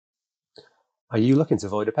Are you looking to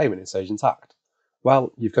avoid a payment in Sage Intacct?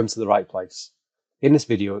 Well, you've come to the right place. In this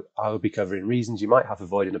video, I will be covering reasons you might have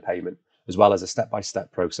avoided a payment, as well as a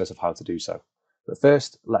step-by-step process of how to do so. But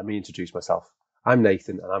first, let me introduce myself. I'm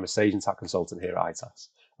Nathan, and I'm a Sage Intacct consultant here at ITAS,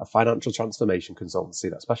 a financial transformation consultancy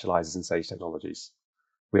that specializes in Sage technologies.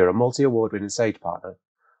 We are a multi-award winning Sage partner,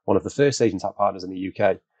 one of the first Sage Intacct partners in the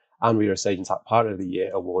UK, and we are a Sage Intacct Partner of the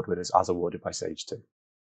Year award winners as awarded by Sage too.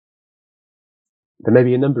 There may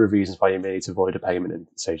be a number of reasons why you may need to avoid a payment in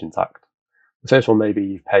Sage Intacct. The first one may be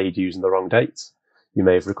you've paid using the wrong date, you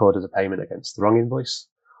may have recorded a payment against the wrong invoice,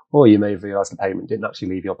 or you may have realised the payment didn't actually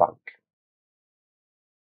leave your bank.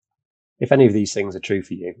 If any of these things are true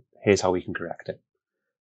for you, here's how we can correct it.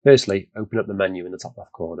 Firstly, open up the menu in the top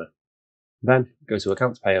left corner. Then go to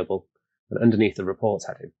Accounts Payable, and underneath the Reports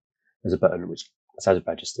heading, there's a button which says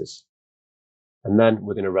Registers. And then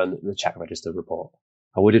we're going to run the Check Register report.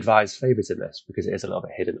 I would advise favoriting this because it is a little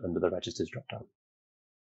bit hidden under the Registers dropdown.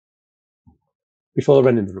 Before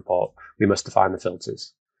running the report, we must define the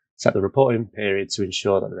filters, set the reporting period to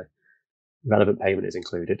ensure that the relevant payment is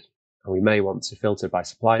included, and we may want to filter by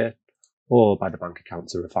supplier or by the bank account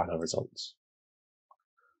to refine our results.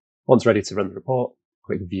 Once ready to run the report,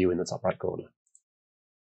 click View in the top right corner.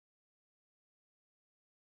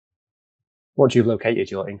 Once you've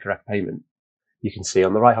located your incorrect payment, you can see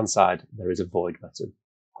on the right-hand side there is a Void button.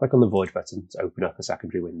 Click on the Void button to open up a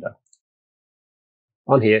secondary window.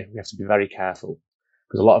 On here, we have to be very careful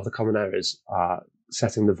because a lot of the common errors are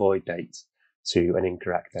setting the void date to an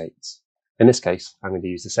incorrect date. In this case, I'm going to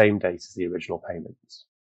use the same date as the original payment.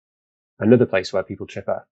 Another place where people trip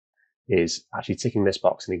up is actually ticking this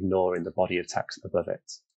box and ignoring the body of text above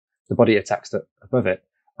it. The body of text above it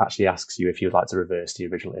actually asks you if you'd like to reverse the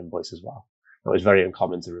original invoice as well. Now, it's very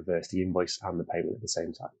uncommon to reverse the invoice and the payment at the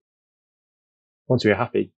same time. Once we are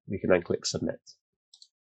happy, we can then click Submit.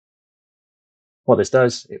 What this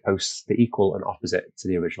does, it posts the equal and opposite to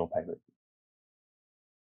the original payment.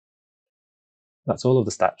 That's all of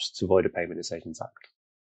the steps to avoid a payment in Sage Intacct.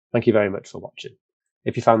 Thank you very much for watching.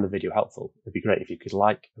 If you found the video helpful, it'd be great if you could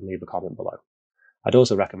like and leave a comment below. I'd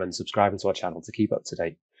also recommend subscribing to our channel to keep up to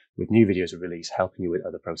date with new videos we release helping you with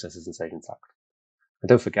other processes in Sage Intacct. And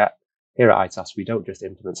don't forget, here at ITAS, we don't just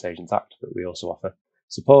implement Sage Intacct, but we also offer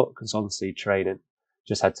support, consultancy, training.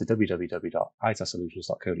 Just head to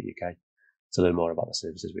www.itassolutions.co.uk to learn more about the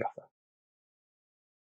services we offer.